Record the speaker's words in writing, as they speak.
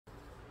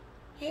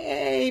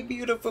Hey,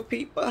 beautiful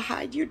people,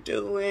 how you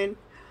doing?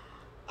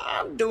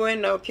 I'm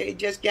doing okay.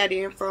 Just got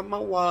in from my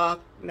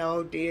walk.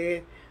 No,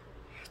 did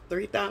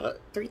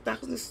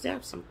 3,000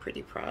 steps. I'm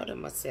pretty proud of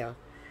myself.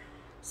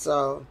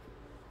 So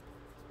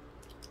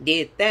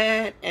did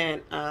that,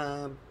 and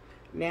now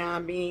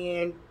I'm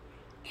in,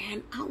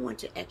 and I want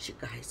to ask you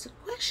guys a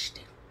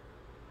question.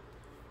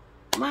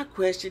 My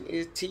question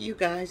is to you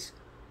guys: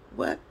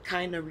 what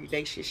kind of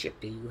relationship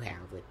do you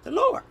have with the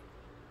Lord?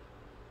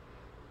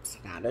 It's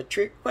not a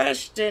trick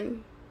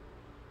question.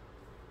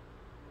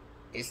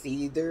 It's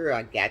either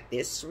I got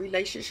this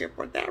relationship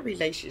or that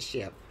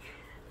relationship.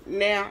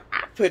 Now,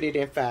 I put it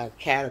in 5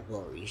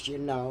 categories.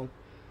 No,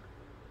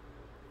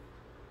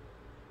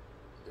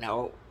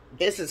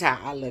 this is how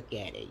I look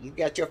at it. You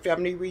got your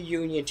family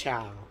reunion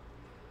child.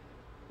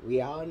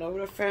 We all know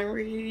what a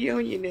family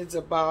reunion is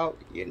about.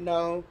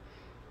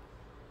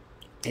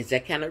 It's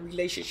that kind of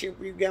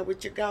relationship you got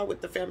with your God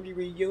with the family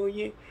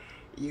reunion.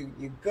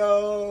 You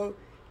go,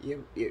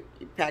 you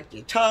pack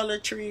your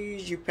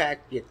toiletries, you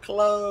pack your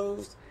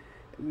clothes.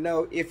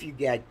 If you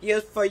got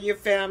gifts for your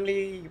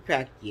family, you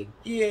pack your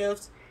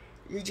gifts.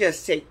 You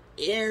just take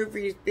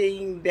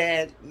everything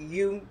that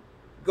you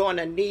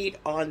gonna need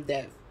on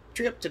that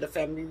trip to the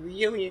family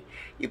reunion.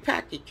 You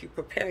pack it. You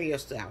prepare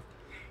yourself.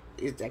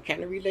 Is that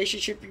kind of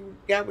relationship you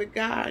got with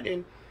God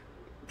and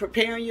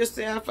preparing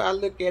yourself? I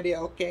look at it.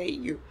 Okay,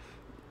 you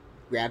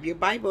grab your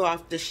Bible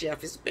off the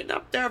shelf. It's been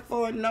up there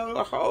for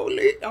a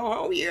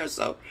whole year,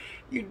 so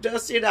you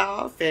dust it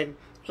off and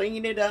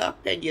clean it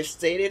up, and you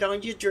set it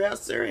on your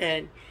dresser,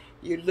 and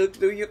you look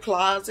through your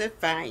closet,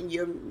 find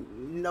your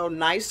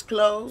nice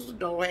clothes.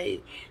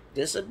 Hey,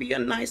 this will be a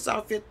nice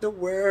outfit to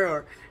wear,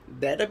 or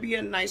that'll be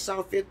a nice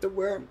outfit to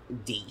wear.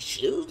 These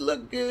shoes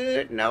look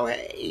good.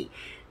 Hey,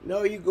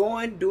 you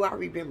going? Do I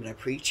remember the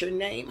preacher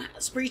name?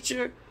 How's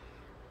preacher?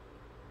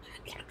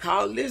 I gotta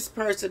call this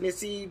person and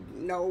see.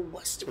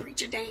 What's the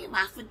preacher name?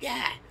 I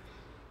forgot.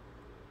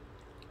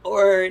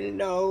 Or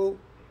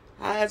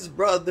how's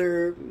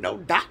brother,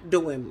 Doc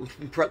doing?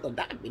 Brother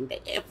Doc been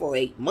there for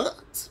 8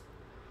 months.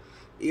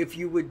 If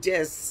you would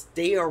just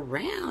stay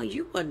around,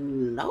 you would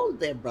know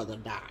that brother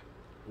Doc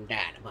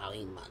died about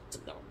 8 months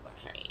ago. But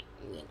hey,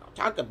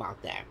 talk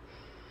about that.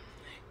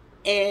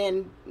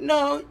 And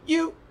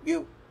you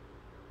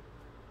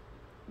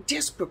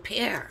just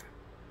prepare.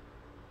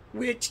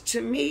 Which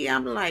to me,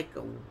 I'm like,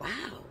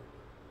 wow.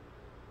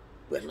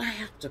 Will I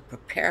have to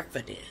prepare for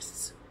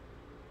this?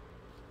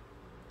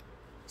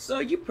 So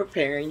you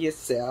preparing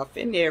yourself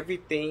and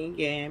everything,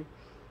 and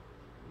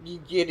you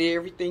get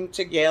everything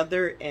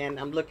together. And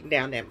I'm looking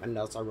down at my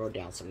notes. I wrote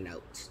down some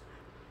notes.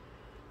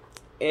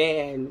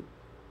 And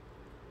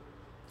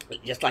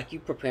just like you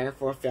preparing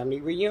for a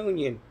family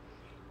reunion.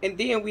 And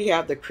then we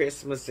have the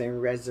Christmas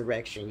and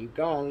resurrection. You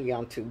go only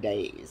on 2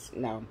 days.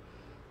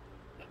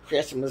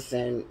 Christmas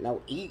and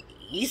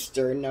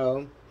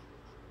Easter,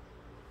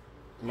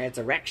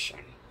 resurrection.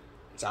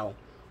 So,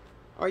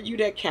 are you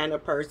that kind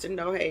of person?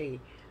 Hey,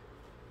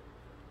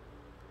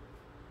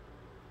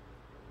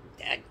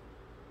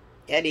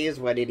 that is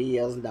what it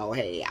is.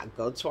 Hey, I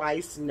go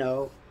twice.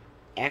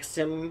 Ask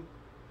him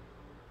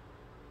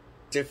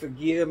to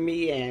forgive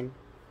me, and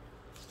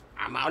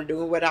I'm out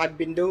doing what I've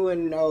been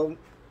doing.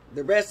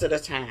 The rest of the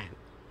time.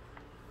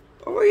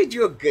 Or is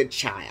you a good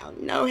child?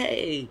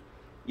 Hey,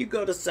 you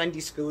go to Sunday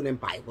school and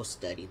Bible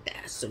study.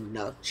 That's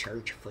enough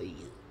church for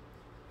you.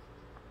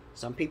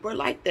 Some people are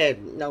like that.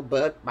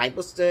 But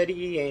Bible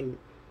study and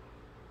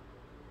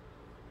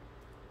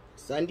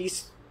Sunday,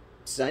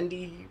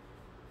 Sunday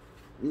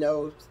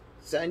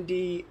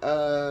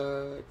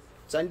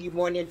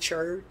morning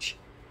church.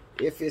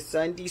 If it's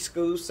Sunday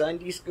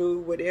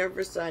school,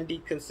 whatever Sunday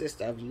consists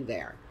of, you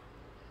there.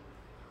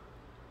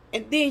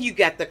 And then you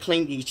got the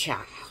clingy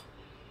child.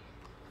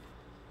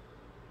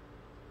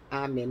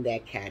 I'm in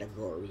that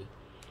category.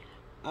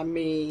 I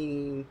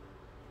mean,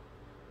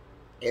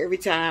 every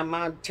time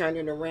I'm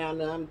turning around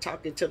and I'm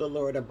talking to the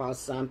Lord about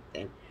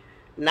something,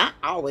 not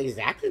always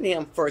asking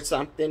him for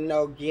something,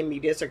 give me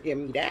this or give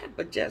me that,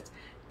 but just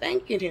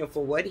thanking him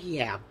for what he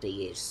have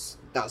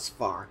thus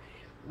far.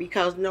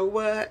 Because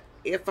what?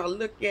 If I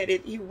look at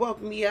it, he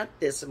woke me up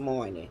this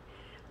morning.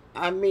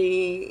 I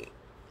mean,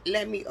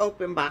 let me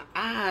open my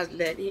eyes,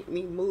 let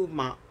me move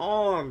my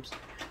arms,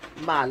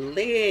 my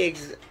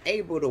legs,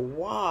 able to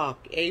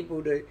walk,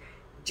 able to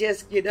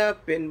just get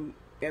up and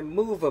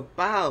move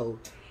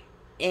about,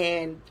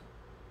 and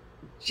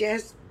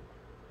just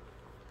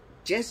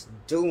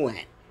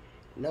doing,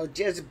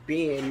 just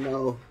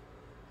being,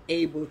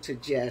 able to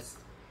just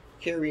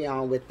carry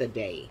on with the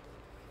day.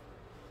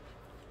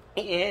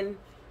 And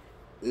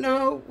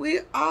we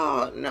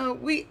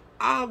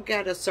all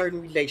got a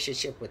certain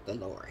relationship with the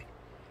Lord.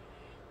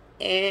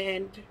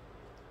 And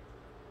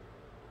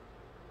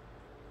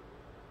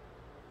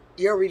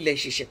your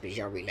relationship is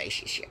your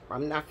relationship.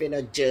 I'm not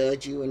finna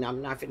judge you, and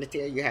I'm not finna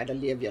tell you how to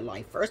live your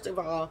life. First of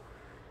all,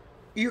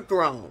 you're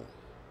grown.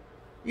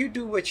 You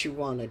do what you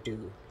want to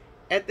do.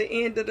 At the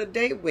end of the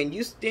day, when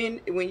you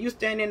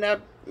standing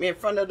up in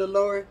front of the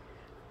Lord,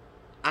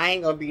 I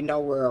ain't gonna be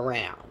nowhere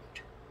around.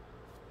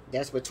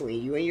 That's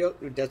between you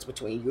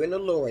and the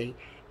Lord.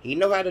 He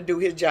know how to do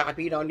his job.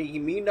 He don't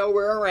need me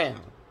nowhere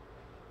around.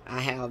 I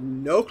have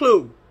no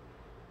clue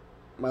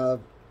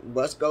of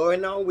what's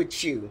going on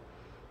with you.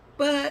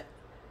 But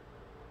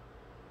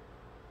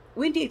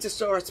we need to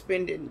start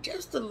spending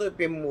just a little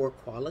bit more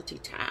quality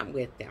time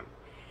with them.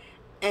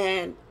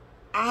 And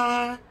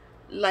I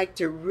like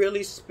to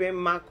really spend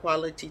my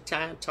quality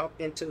time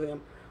talking to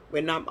him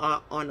when I'm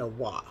out on a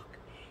walk.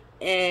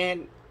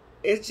 And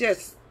it's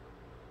just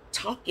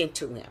talking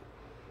to him.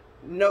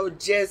 No,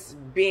 just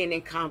being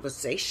in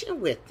conversation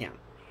with him.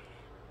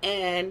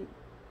 And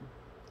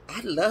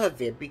I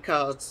love it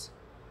because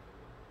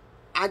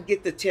I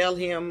get to tell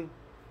him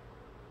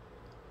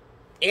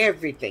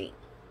everything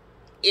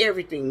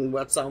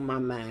what's on my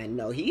mind.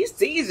 No, he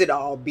sees it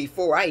all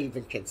before I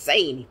even can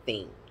say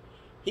anything.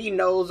 He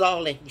knows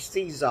all and he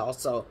sees all.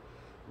 So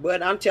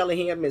what I'm telling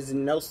him is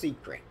no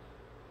secret.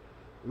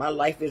 My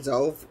life is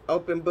an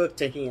open book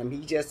to him. He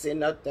just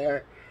sitting up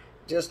there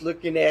just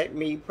looking at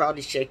me,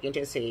 probably shaking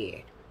his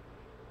head.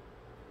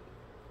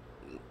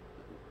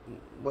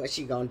 What's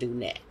she gonna do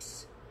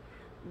next?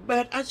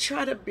 But I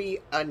try to be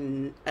a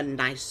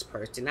nice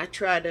person. I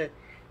try to,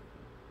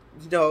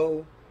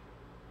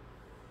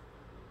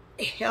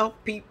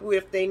 help people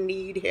if they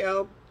need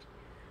help.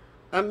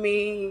 I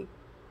mean,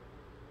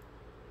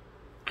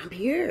 I'm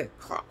here.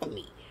 Call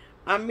me.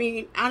 I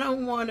mean, I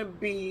don't want to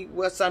be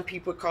what some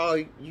people call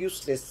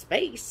useless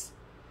space.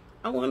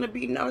 I want to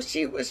be,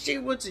 she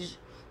was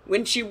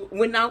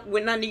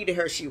when I needed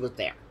her, she was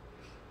there.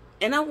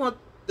 And I want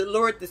the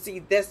Lord to see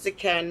that's the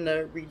kind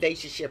of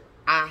relationship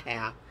I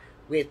have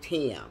with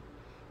him.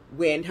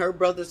 When her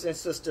brothers and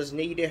sisters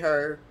needed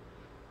her,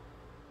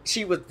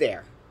 she was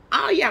there.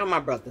 All y'all my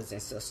brothers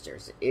and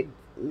sisters.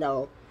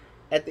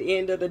 At the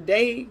end of the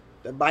day,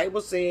 the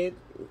Bible said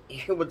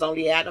it was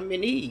only Adam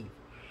and Eve.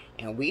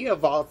 And we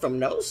evolved from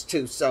those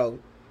two. So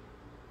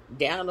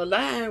down the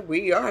line,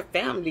 we are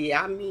family.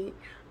 I mean,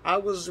 I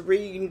was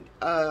reading,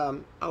 I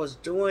was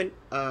doing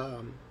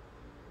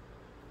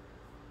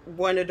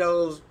one of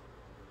those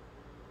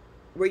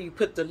where you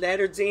put the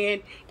letters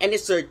in, and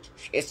it's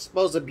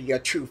supposed to be a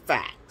true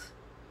fact.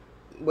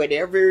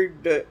 Whatever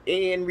the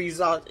end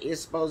result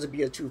is supposed to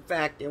be a true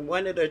fact. And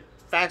one of the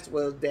facts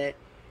was that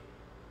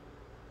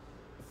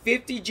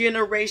 50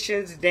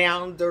 generations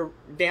down the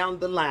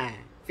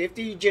line,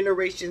 50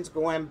 generations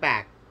going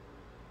back,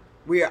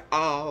 we're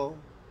all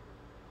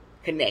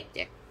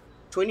connected.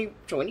 50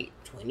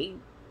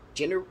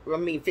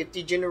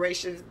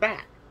 generations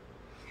back.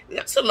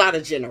 That's a lot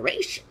of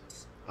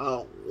generations.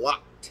 A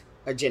lot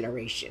of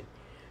generation.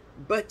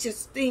 But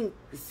just think,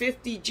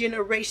 50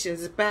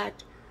 generations back,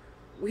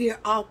 we are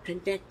all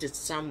connected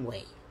some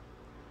way.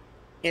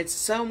 In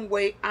some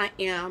way, I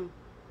am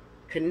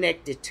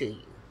connected to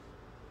you.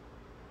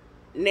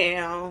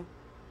 Now,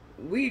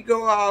 we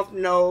go off,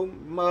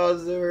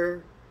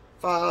 mother,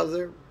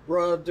 father,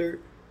 brother,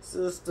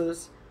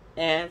 sisters,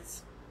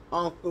 aunts,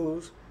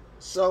 uncles,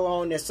 so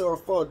on and so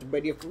forth.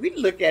 But if we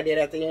look at it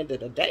at the end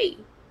of the day,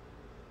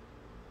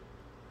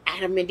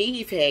 Adam and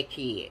Eve had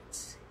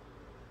kids.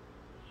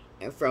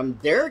 And from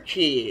their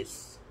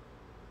kids,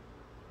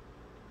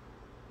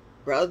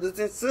 brothers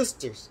and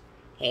sisters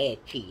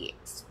had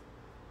kids.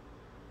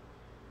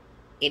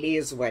 It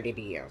is what it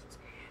is.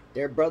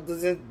 Their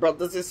brothers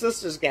and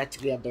sisters got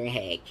together and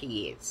had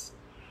kids.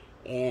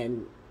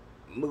 And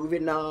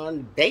moving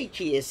on, they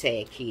kids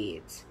had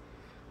kids.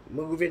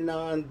 Moving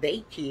on, they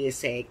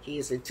kids had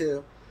kids,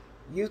 until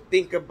you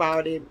think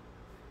about it,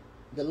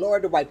 the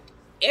Lord wiped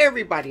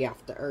everybody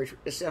off the earth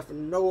except for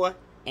Noah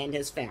and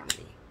his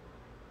family.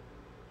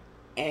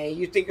 And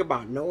you think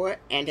about Noah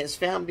and his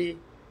family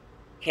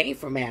came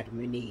from Adam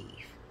and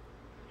Eve.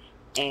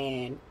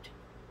 And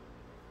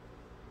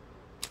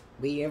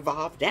we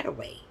evolved that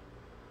way.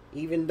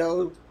 Even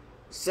though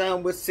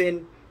some was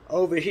sitting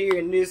over here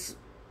in this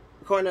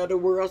corner of the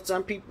world,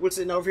 some people were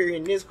sitting over here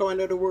in this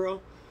corner of the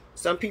world,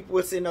 some people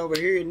were sitting over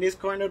here in this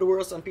corner of the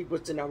world, some people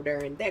were sitting over there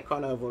in that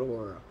corner of the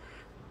world.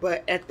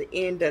 But at the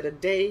end of the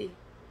day,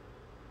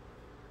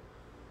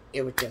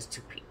 it was just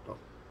two people.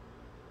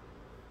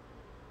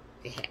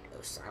 It had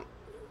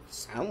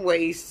some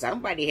way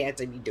somebody had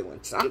to be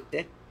doing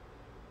something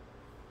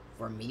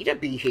for me to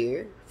be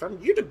here, for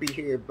you to be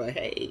here. But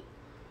hey,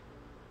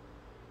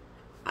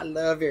 I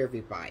love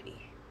everybody.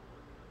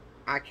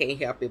 I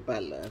can't help it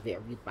but love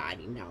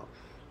everybody. Now,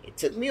 it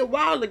took me a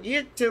while to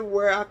get to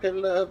where I could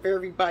love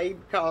everybody,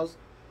 because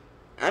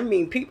I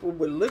mean, people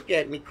would look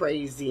at me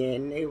crazy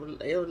and they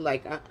were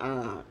like,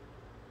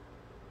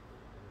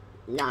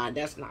 nah,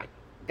 that's not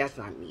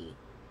me.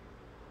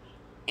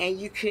 And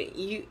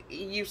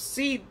you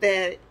see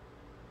that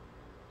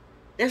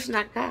that's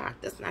not God.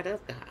 That's not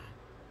of God.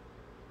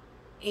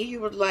 And you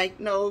was like,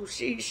 no,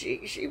 she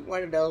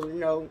one of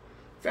those,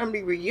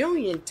 family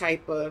reunion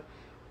type of,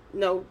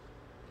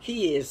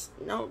 kids.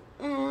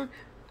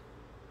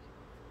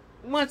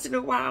 Once in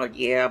a while,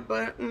 yeah,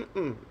 but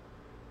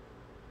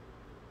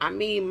I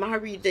mean, my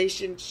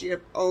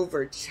relationship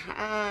over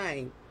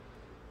time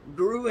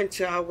grew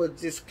until I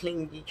was this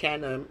clingy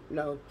kind of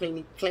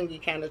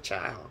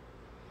child.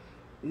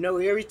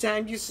 Every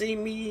time you see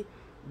me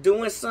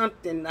doing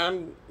something,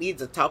 I'm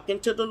either talking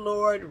to the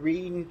Lord,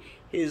 reading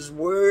His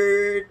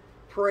Word,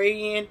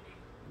 praying,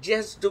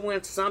 just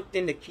doing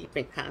something to keep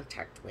in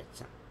contact with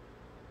Him.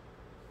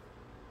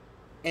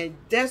 And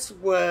that's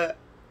what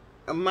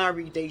my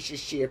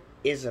relationship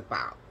is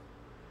about.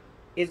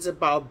 It's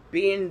about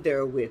being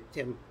there with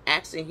Him,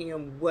 asking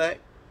Him what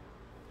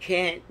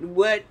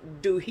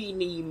do He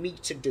need me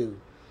to do?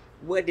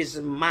 What is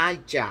my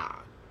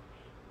job?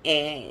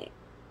 And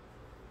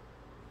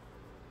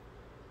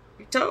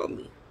He told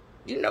me,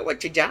 you know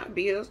what your job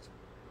is.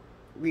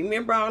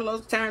 Remember all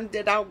those times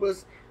that I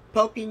was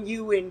poking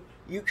you and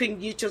you couldn't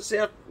get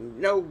yourself,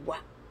 no,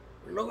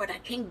 Lord, I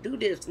can't do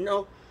this.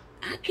 No,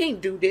 I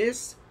can't do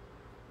this.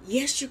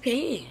 Yes, you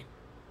can.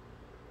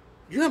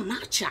 You're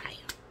my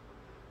child.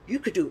 You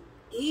could do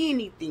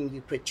anything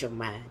you put your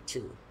mind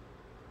to.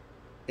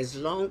 As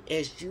long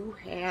as you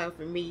have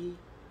me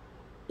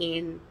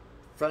in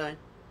front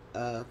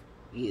of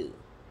you,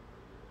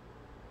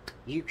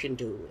 you can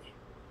do it.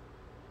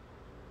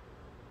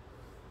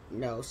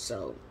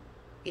 So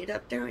get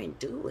up there and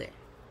do it.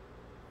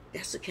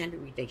 That's the kind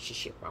of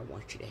relationship I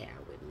want you to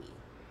have with me.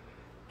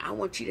 I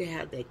want you to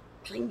have that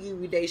clingy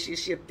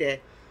relationship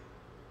that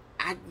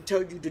I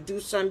told you to do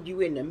something,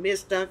 you in the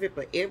midst of it,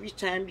 but every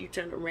time you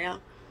turn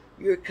around,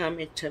 you're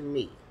coming to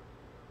me.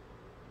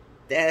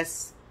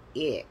 That's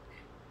it.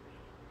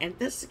 And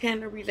that's the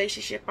kind of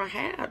relationship I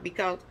have,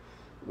 because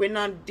when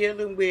I'm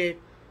dealing with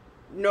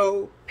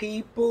no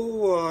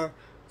people or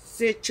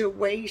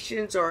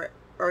situations or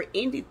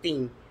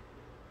anything,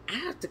 I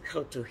have to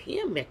go to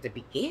Him at the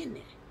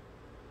beginning.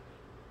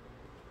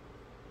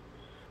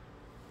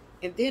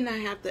 And then I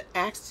have to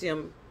ask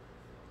Him,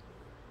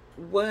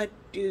 what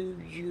do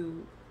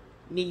you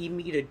need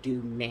me to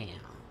do now?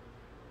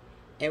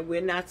 And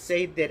when I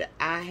say that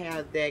I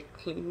have that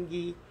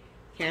clingy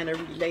kind of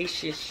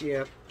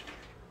relationship,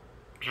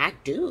 I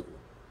do.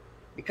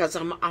 Because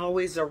I'm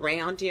always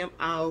around Him,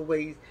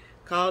 always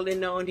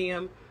calling on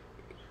Him,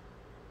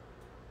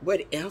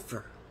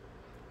 whatever.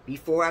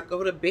 Before I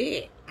go to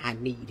bed, I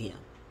need Him.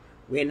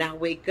 When I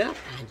wake up,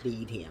 I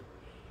need Him.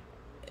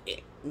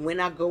 When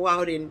I go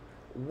out and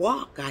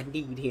walk, I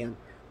need Him.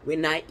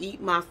 When I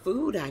eat my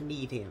food, I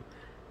need Him.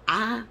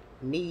 I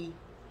need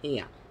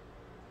Him.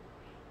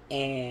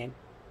 And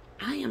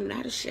I am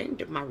not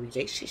ashamed of my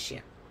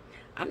relationship.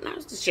 I'm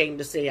not ashamed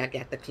to say I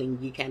got the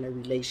clingy kind of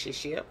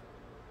relationship.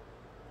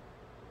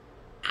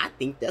 I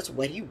think that's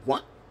what He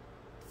wants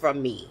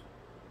from me.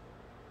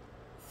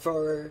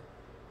 For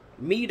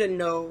me to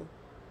know,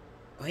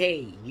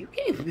 hey, you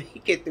can't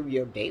make it through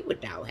your day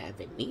without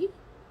having me.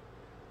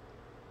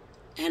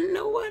 And you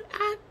know what?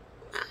 I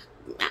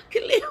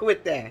can live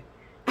with that.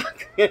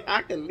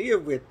 I can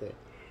live with it.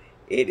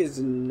 It is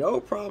no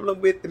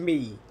problem with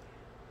me.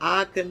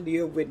 I can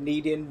live with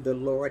needing the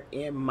Lord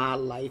in my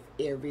life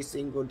every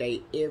single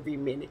day, every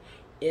minute,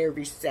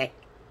 every second.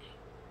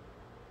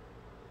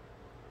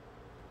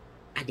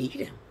 I need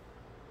Him.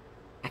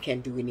 I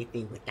can't do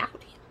anything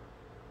without Him.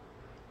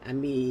 I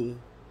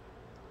mean,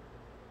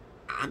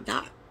 I'm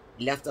not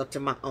left up to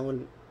my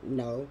own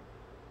will.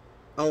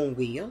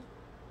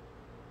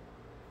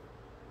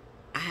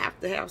 I have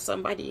to have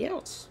somebody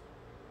else.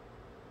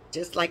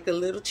 Just like a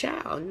little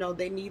child.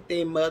 They need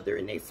their mother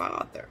and their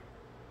father.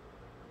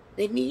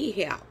 They need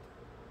help.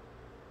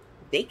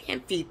 They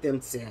can't feed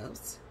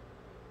themselves.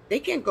 They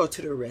can't go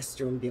to the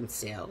restroom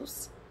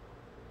themselves.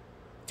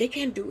 They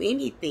can't do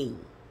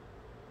anything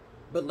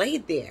but lay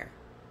there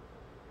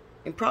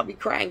and probably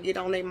cry and get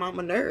on their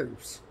mama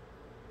nerves.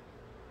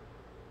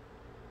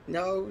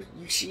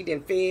 She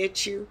done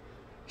fed you.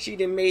 She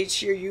done made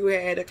sure you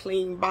had a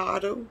clean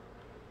bottle.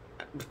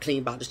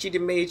 She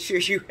done made sure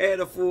you had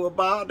a full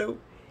bottle.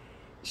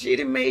 She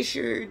done made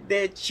sure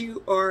that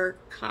you are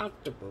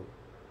comfortable.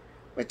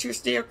 But you're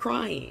still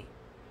crying.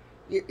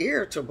 You're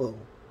irritable.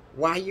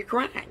 Why are you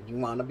crying? You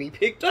want to be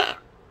picked up.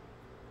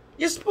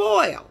 You're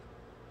spoiled.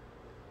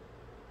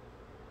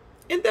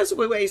 And that's the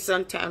way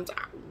sometimes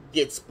I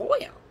get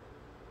spoiled.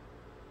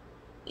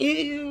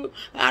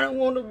 I don't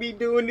want to be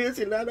doing this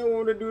and I don't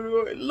want to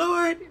do it.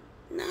 Lord,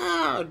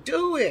 no,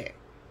 do it.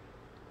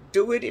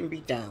 Do it and be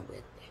done with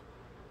it.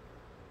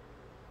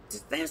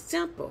 It's that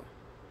simple.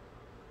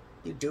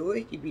 You do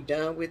it, you be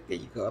done with it,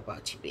 you go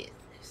about your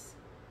business.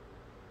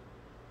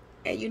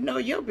 And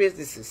your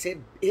business is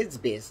his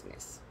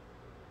business.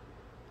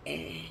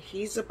 And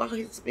He's about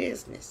His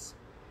business.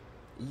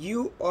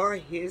 You are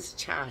His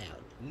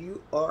child.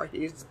 You are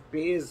His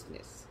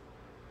business.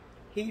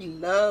 He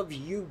loves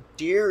you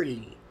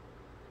dearly.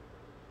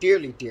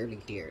 Dearly, dearly,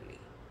 dearly.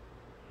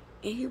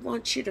 And He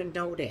wants you to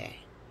know that.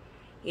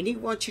 And He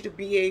wants you to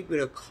be able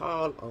to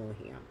call on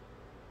Him.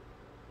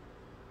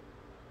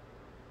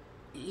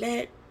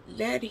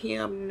 Let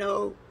Him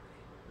know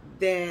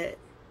that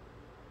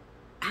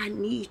I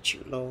need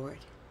you, Lord.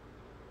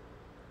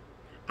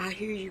 I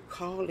hear you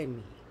calling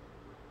me.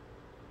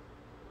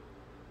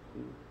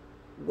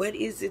 What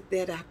is it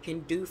that I can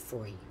do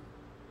for you?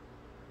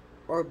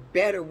 or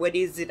better, what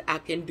is it I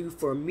can do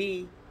for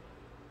me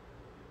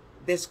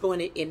that's going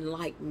to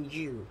enlighten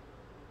you?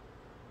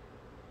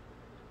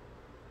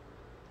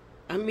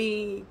 I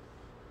mean,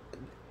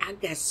 I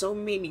got so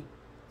many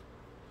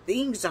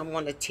things I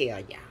want to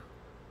tell y'all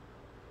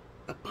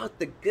about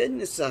the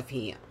goodness of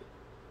him.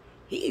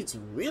 He's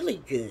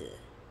really good.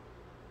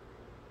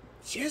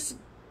 Just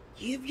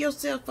give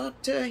yourself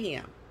up to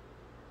him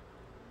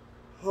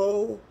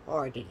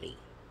wholeheartedly.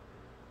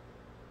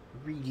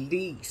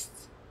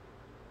 Release.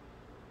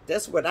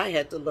 That's what I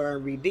had to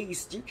learn,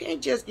 release. You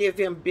can't just give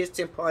him bits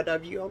and part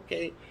of you.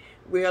 Okay,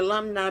 well,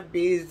 I'm not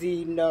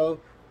busy,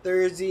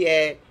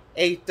 Thursday at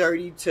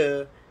 8:30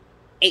 to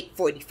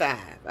 8:45.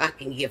 I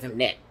can give him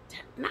that.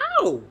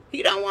 No,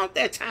 he don't want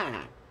that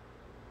time.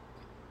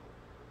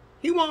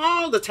 He want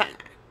all the time.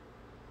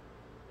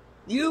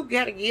 You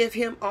got to give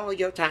him all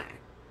your time.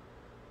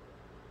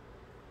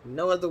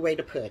 No other way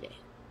to put it.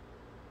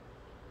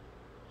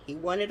 He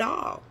want it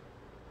all.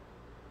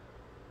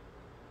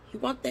 He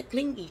want that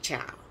clingy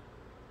child.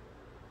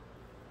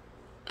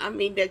 I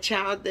mean, that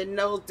child that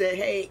knows that,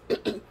 hey,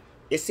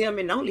 it's him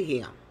and only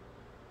him.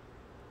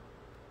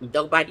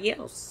 Nobody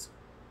else.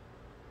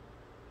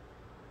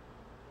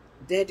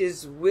 That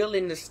is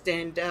willing to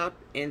stand up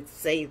and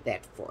say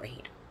that for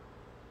him.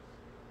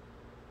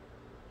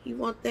 He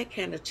want that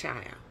kind of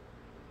child.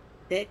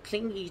 That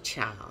clingy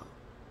child.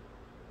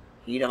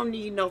 He don't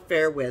need no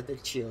fair weather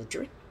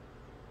children.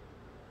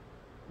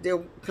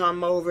 They'll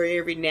come over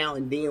every now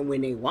and then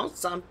when they want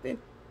something.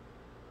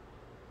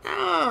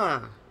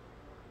 Don't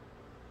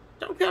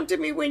come to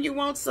me when you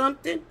want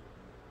something.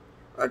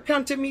 Or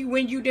come to me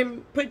when you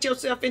didn't put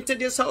yourself into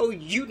this hole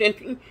you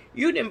didn't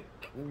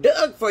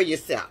dug for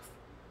yourself.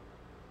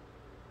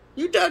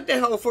 You dug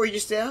that hole for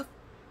yourself.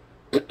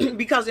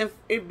 Because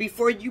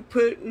before you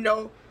put,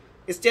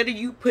 instead of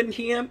you putting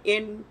him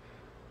in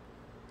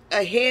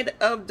ahead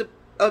of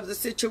the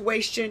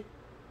situation,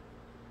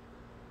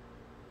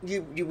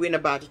 you went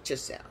about it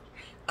yourself.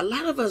 A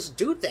lot of us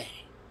do that.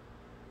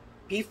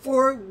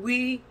 Before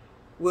we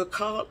will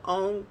call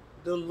on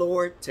the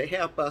Lord to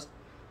help us,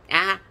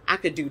 I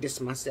could do this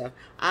myself.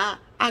 I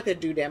could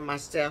do that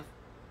myself.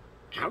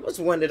 I was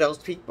one of those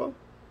people.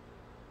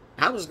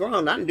 I was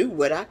grown. I knew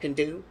what I can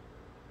do.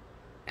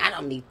 I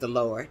don't need the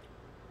Lord.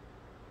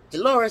 The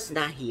Lord's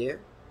not here.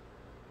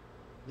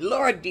 The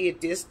Lord did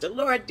this. The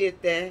Lord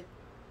did that.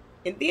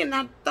 And then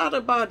I thought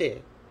about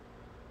it.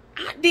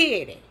 I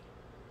did it.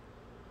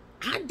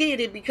 I did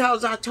it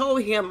because I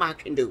told him I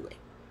can do it.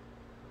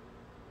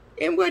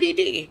 And what he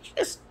did,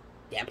 just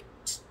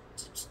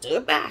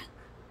stood back.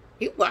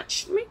 He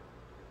watched me.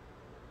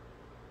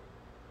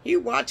 He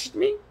watched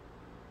me.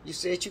 You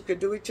said you could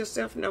do it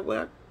yourself. You know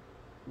what?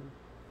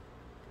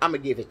 I'm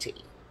going to give it to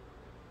you.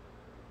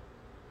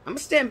 I'm going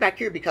to stand back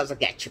here because I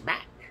got your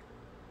back.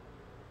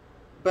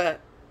 But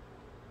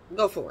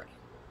go for it.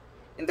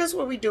 And that's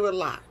what we do a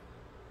lot.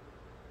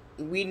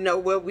 We know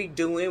what we're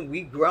doing.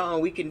 We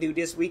grown. We can do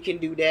this. We can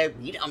do that.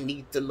 We don't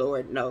need the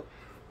Lord. No.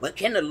 What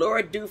can the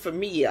Lord do for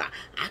me? I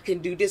can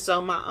do this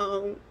on my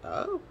own.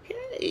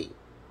 Okay.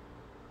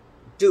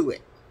 Do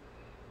it.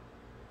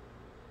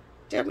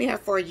 Tell me how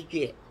far you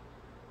get.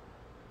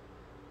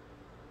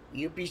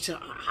 You'll be so,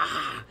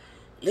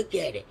 look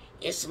at it.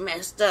 It's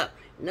messed up.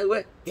 You know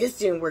what? This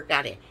didn't work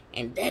out,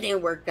 and that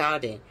didn't work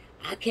out, and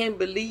I can't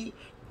believe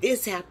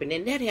this happened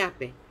and that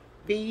happened.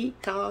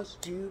 Because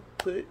you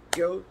put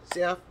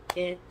yourself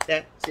in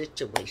that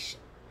situation.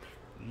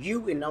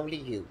 You and only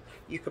you.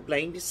 You can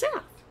blame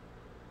yourself.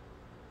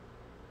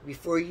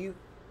 Before you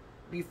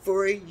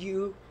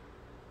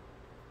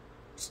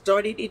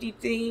started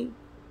anything,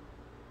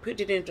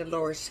 put it in the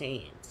Lord's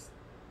hands.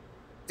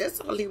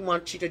 That's all he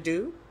wants you to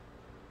do.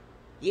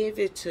 Give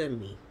it to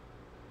me.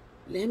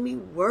 Let me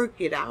work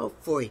it out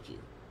for you.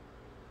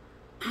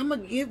 I'm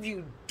going to give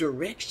you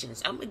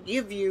directions. I'm going to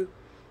give you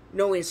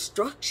no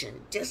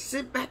instruction. Just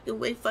sit back and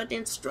wait for the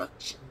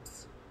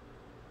instructions.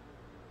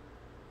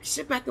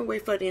 Sit back and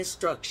wait for the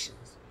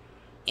instructions.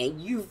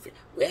 And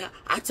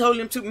I told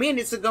him 2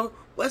 minutes ago.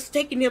 What's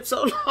taking him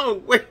so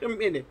long? Wait a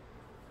minute.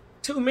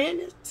 2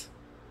 minutes?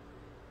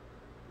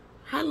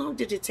 How long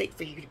did it take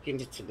for you to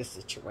get into the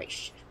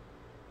situation?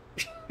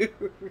 2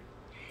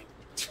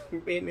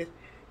 minutes.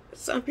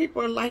 Some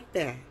people are like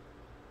that.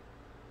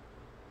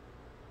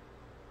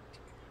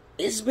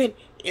 It's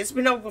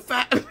been over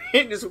 5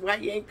 minutes. Why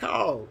you ain't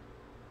called?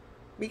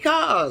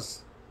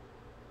 Because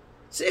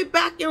sit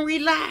back and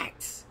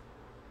relax.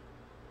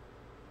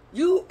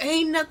 You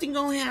ain't nothing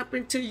gonna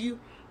happen to you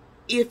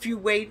if you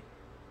wait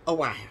a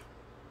while.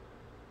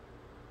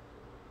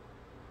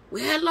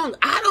 Well, how long?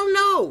 I don't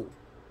know.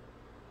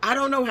 I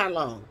don't know how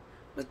long.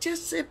 But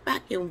just sit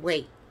back and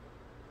wait.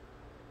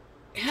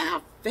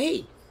 Have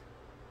faith.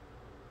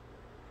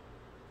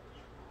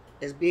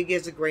 As big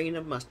as a grain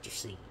of mustard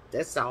seed.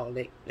 That's all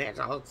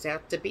it's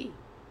have to be.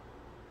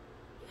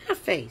 Have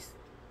faith.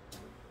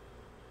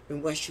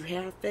 And once you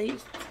have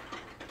faith,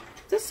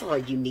 that's all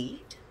you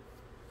need.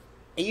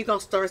 And you're going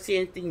to start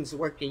seeing things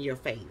work in your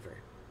favor.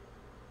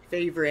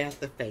 Favor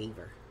after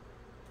favor.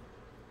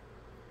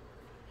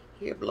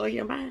 He'll blow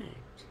your mind.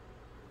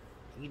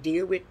 He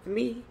did with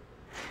me.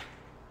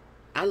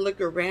 I look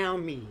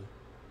around me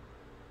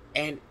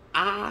and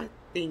I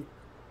think,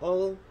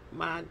 oh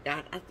my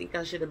God, I think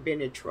I should have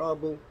been in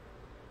trouble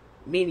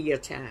many a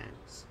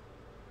times.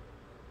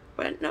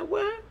 But you know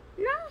what?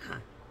 Nah.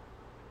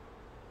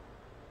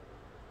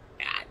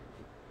 I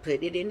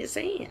put it in his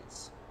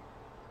hands.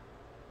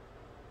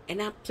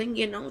 And I'm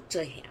clinging on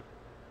to him.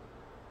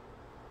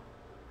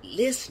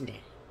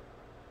 Listening.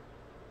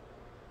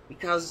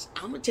 Because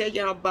I'm going to tell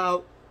y'all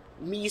about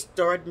me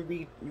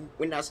starting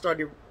when I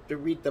started to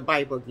read the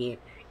Bible again.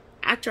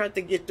 I tried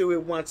to get through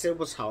it once. It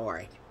was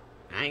hard.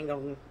 I ain't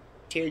going to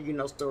tell you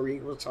no story.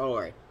 It was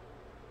hard.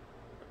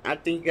 I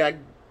think I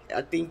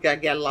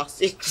got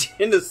lost in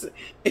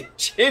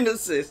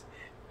Genesis.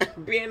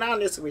 Being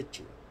honest with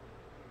you.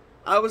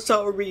 I was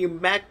told to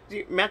read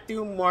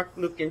Matthew, Mark,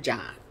 Luke, and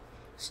John.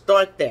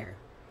 Start there.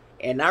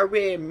 And I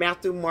read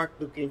Matthew, Mark,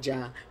 Luke, and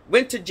John.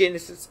 Went to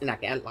Genesis and I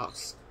got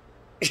lost.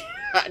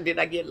 Did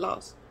I get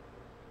lost?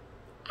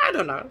 I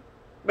don't know.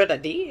 But I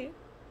did.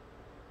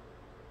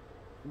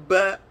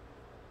 But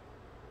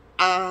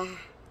I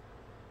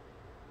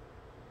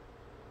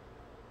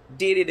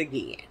did it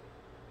again.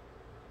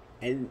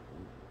 And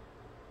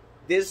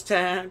this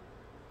time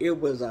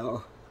it was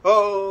a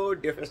whole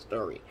different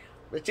story.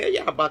 I'll tell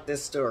y'all about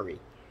this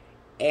story.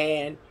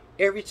 And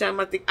every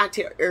time I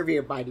tell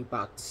everybody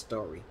about the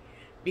story.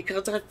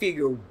 Because I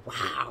figure,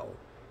 wow.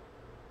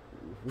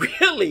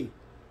 Really?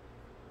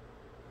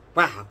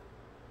 Wow.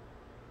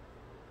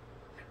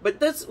 But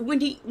that's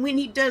when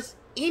he does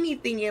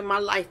anything in my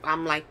life,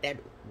 I'm like that.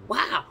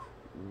 Wow.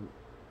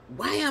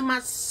 Why am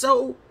I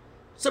so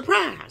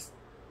surprised?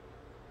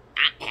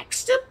 I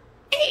asked him,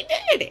 he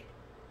did it.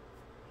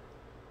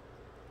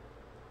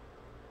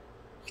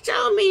 He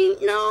told me,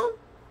 no.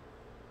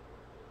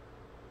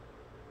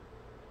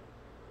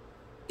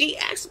 He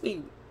asked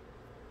me,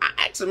 I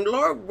asked him,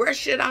 Lord, where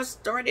should I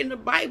start in the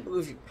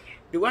Bible?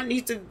 Do I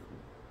need to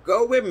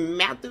go with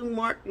Matthew,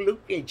 Mark,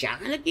 Luke, and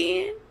John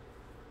again?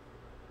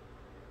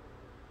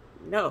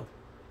 No.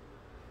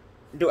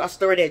 Do I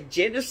start at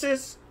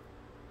Genesis?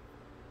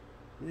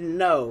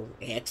 No.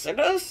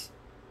 Exodus?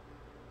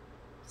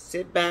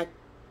 Sit back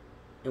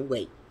and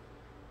wait.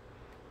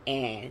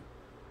 And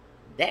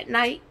that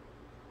night,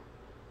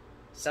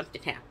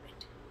 something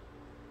happened.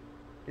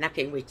 And I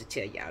can't wait to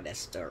tell y'all that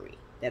story.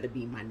 That'll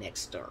be my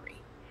next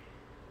story.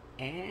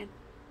 And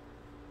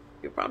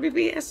you'll probably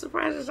be as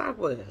surprised as I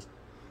was.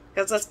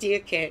 Because I still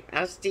can't.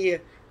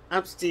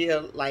 I'm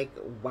still like,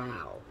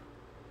 wow.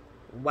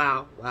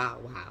 Wow, wow,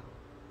 wow.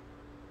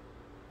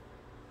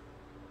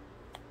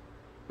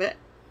 But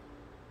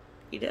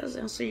he does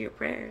answer your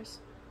prayers.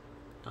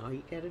 All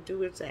you gotta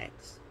do is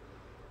ask.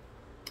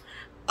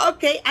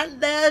 Okay, I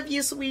love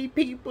you, sweet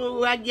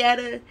people. I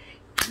gotta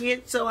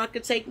get so I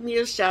can take me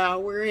a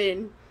shower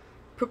and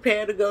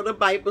prepare to go to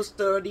Bible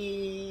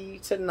study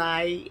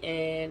tonight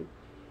and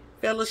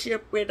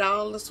fellowship with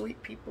all the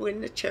sweet people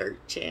in the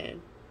church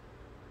and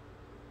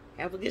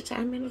have a good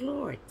time in the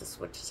Lord. That's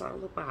what it's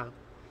all about.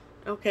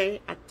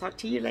 Okay, I'll talk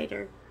to you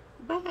later.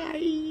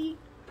 Bye.